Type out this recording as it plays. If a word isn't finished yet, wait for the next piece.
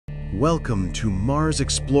Welcome to Mars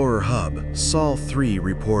Explorer Hub, Sol 3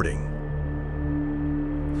 reporting.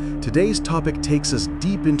 Today's topic takes us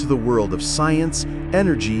deep into the world of science,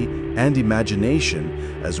 energy, and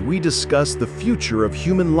imagination as we discuss the future of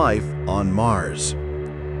human life on Mars.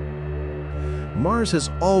 Mars has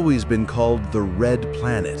always been called the Red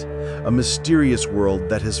Planet, a mysterious world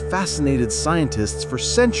that has fascinated scientists for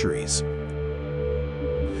centuries.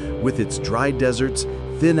 With its dry deserts,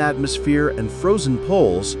 thin atmosphere, and frozen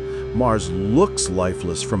poles, Mars looks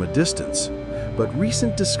lifeless from a distance, but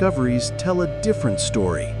recent discoveries tell a different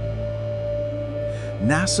story.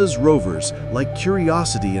 NASA's rovers, like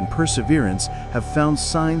Curiosity and Perseverance, have found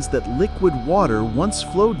signs that liquid water once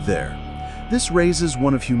flowed there. This raises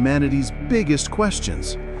one of humanity's biggest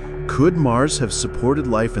questions. Could Mars have supported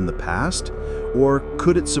life in the past, or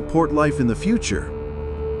could it support life in the future?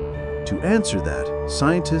 To answer that,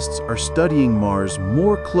 scientists are studying Mars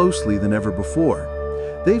more closely than ever before.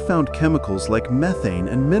 They found chemicals like methane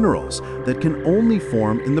and minerals that can only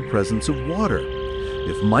form in the presence of water.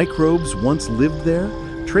 If microbes once lived there,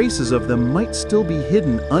 traces of them might still be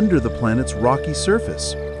hidden under the planet's rocky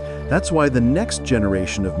surface. That's why the next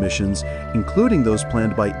generation of missions, including those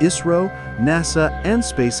planned by ISRO, NASA, and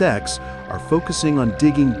SpaceX, are focusing on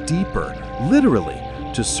digging deeper, literally,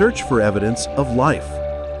 to search for evidence of life.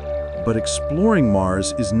 But exploring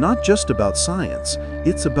Mars is not just about science,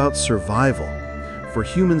 it's about survival. For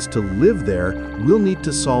humans to live there, we'll need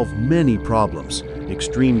to solve many problems: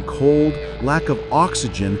 extreme cold, lack of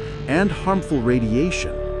oxygen, and harmful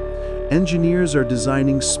radiation. Engineers are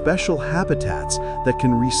designing special habitats that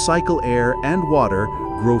can recycle air and water,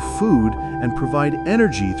 grow food, and provide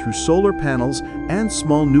energy through solar panels and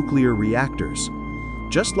small nuclear reactors.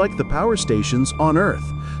 Just like the power stations on Earth,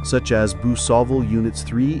 such as Bhusaval Units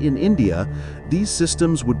 3 in India, these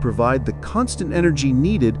systems would provide the constant energy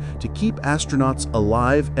needed to keep astronauts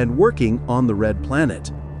alive and working on the Red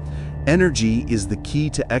Planet. Energy is the key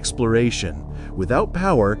to exploration. Without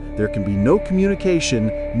power, there can be no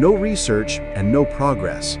communication, no research, and no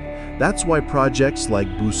progress. That's why projects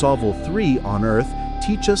like Bhusaval 3 on Earth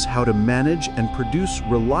teach us how to manage and produce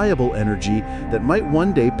reliable energy that might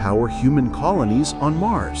one day power human colonies on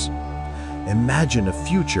Mars. Imagine a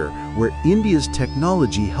future where India's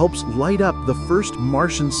technology helps light up the first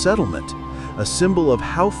Martian settlement, a symbol of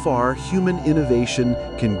how far human innovation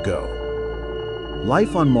can go.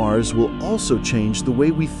 Life on Mars will also change the way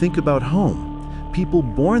we think about home. People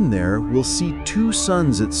born there will see two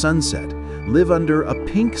suns at sunset, live under a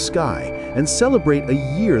pink sky, and celebrate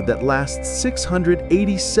a year that lasts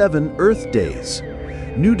 687 Earth days.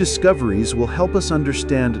 New discoveries will help us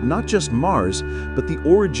understand not just Mars, but the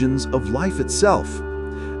origins of life itself.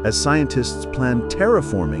 As scientists plan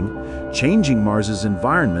terraforming, changing Mars's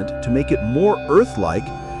environment to make it more Earth-like,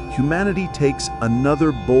 humanity takes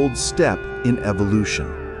another bold step in evolution.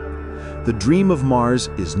 The dream of Mars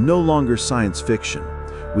is no longer science fiction.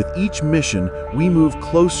 With each mission, we move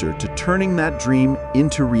closer to turning that dream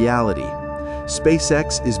into reality.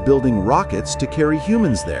 SpaceX is building rockets to carry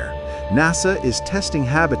humans there. NASA is testing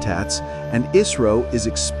habitats, and ISRO is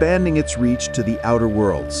expanding its reach to the outer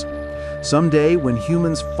worlds. Someday, when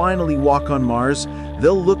humans finally walk on Mars,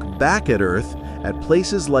 they'll look back at Earth, at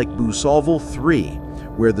places like Bhusaval 3,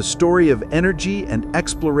 where the story of energy and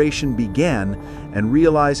exploration began, and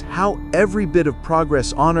realize how every bit of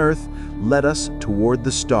progress on Earth led us toward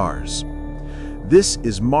the stars. This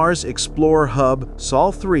is Mars Explorer Hub,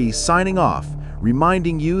 Sol 3 signing off,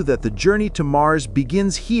 reminding you that the journey to Mars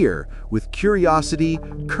begins here with curiosity,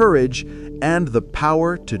 courage, and the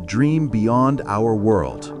power to dream beyond our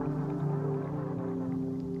world.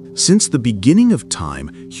 Since the beginning of time,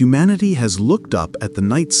 humanity has looked up at the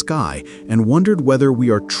night sky and wondered whether we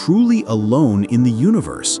are truly alone in the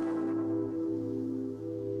universe.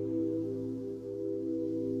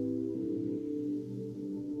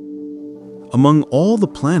 Among all the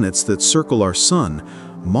planets that circle our sun,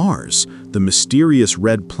 Mars, the mysterious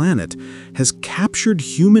red planet, has captured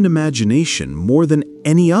human imagination more than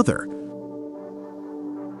any other.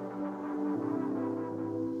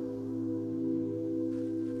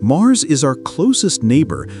 Mars is our closest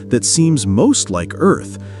neighbor that seems most like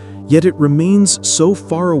Earth, yet it remains so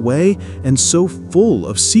far away and so full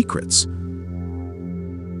of secrets.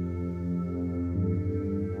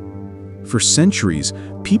 For centuries,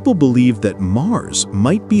 people believed that Mars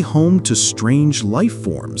might be home to strange life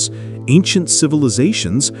forms, ancient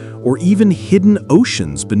civilizations, or even hidden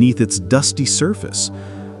oceans beneath its dusty surface.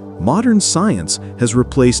 Modern science has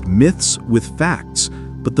replaced myths with facts,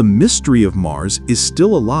 but the mystery of Mars is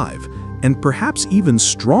still alive, and perhaps even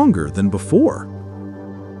stronger than before.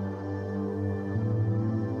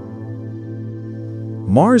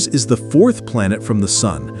 Mars is the fourth planet from the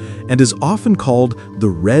Sun and is often called the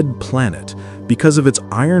Red Planet because of its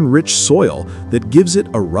iron-rich soil that gives it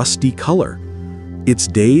a rusty color. Its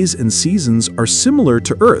days and seasons are similar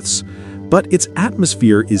to Earth's, but its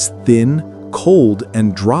atmosphere is thin, cold,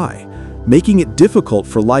 and dry, making it difficult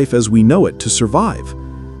for life as we know it to survive.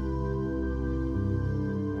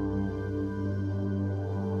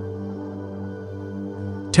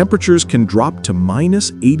 Temperatures can drop to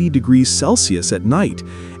 -80 degrees Celsius at night,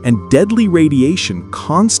 and deadly radiation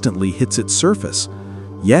constantly hits its surface.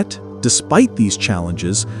 Yet, despite these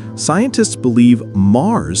challenges, scientists believe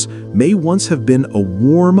Mars may once have been a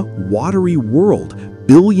warm, watery world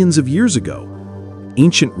billions of years ago.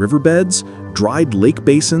 Ancient riverbeds, dried lake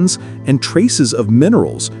basins, and traces of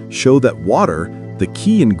minerals show that water, the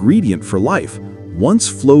key ingredient for life, once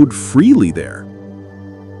flowed freely there.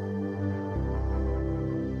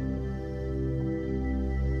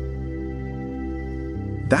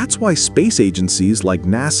 That's why space agencies like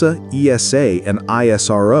NASA, ESA, and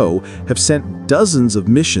ISRO have sent dozens of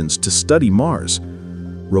missions to study Mars.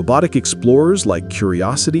 Robotic explorers like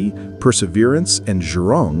Curiosity, Perseverance, and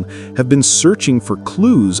Zhurong have been searching for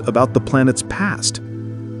clues about the planet's past.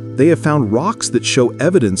 They have found rocks that show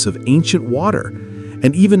evidence of ancient water,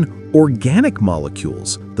 and even organic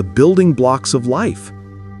molecules, the building blocks of life.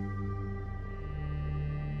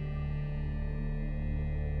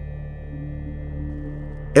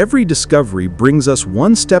 Every discovery brings us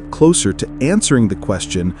one step closer to answering the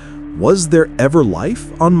question, was there ever life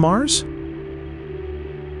on Mars?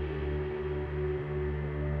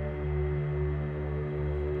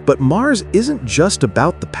 But Mars isn't just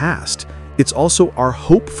about the past, it's also our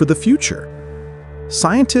hope for the future.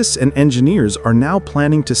 Scientists and engineers are now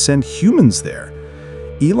planning to send humans there.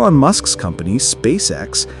 Elon Musk's company,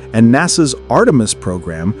 SpaceX, and NASA's Artemis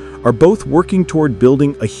program are both working toward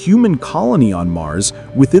building a human colony on Mars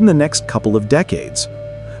within the next couple of decades.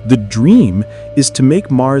 The dream is to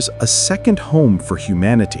make Mars a second home for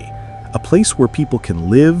humanity, a place where people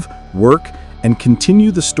can live, work, and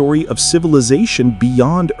continue the story of civilization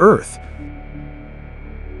beyond Earth.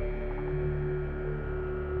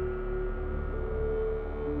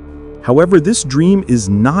 However, this dream is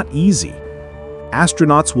not easy.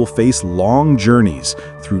 Astronauts will face long journeys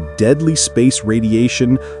through deadly space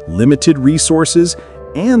radiation, limited resources,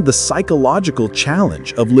 and the psychological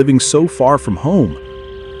challenge of living so far from home.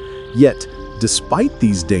 Yet, despite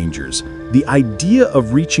these dangers, the idea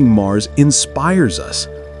of reaching Mars inspires us.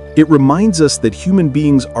 It reminds us that human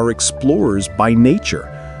beings are explorers by nature.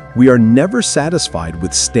 We are never satisfied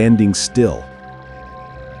with standing still.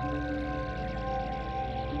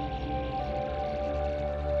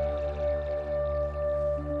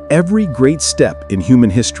 Every great step in human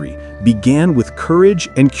history began with courage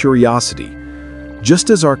and curiosity. Just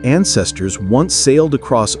as our ancestors once sailed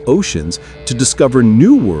across oceans to discover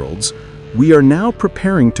new worlds, we are now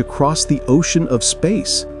preparing to cross the ocean of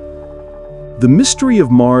space. The mystery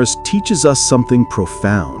of Mars teaches us something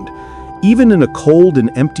profound. Even in a cold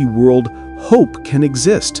and empty world, hope can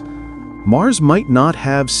exist. Mars might not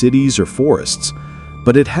have cities or forests,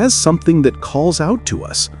 but it has something that calls out to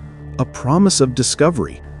us, a promise of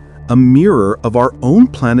discovery, a mirror of our own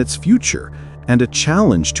planet's future, and a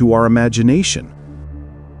challenge to our imagination.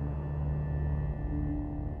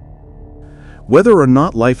 Whether or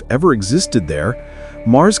not life ever existed there,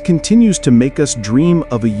 Mars continues to make us dream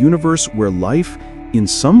of a universe where life, in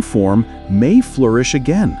some form, may flourish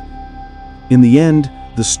again. In the end,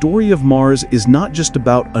 the story of Mars is not just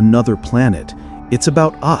about another planet, it's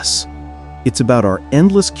about us. It's about our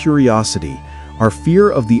endless curiosity, our fear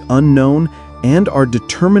of the unknown, and our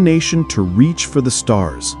determination to reach for the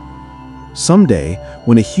stars. Someday,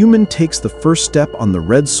 when a human takes the first step on the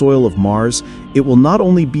red soil of Mars, it will not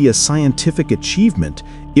only be a scientific achievement,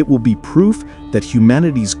 it will be proof that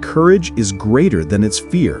humanity's courage is greater than its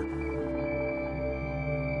fear.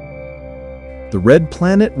 The red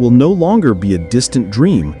planet will no longer be a distant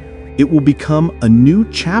dream. It will become a new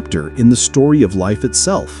chapter in the story of life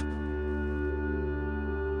itself.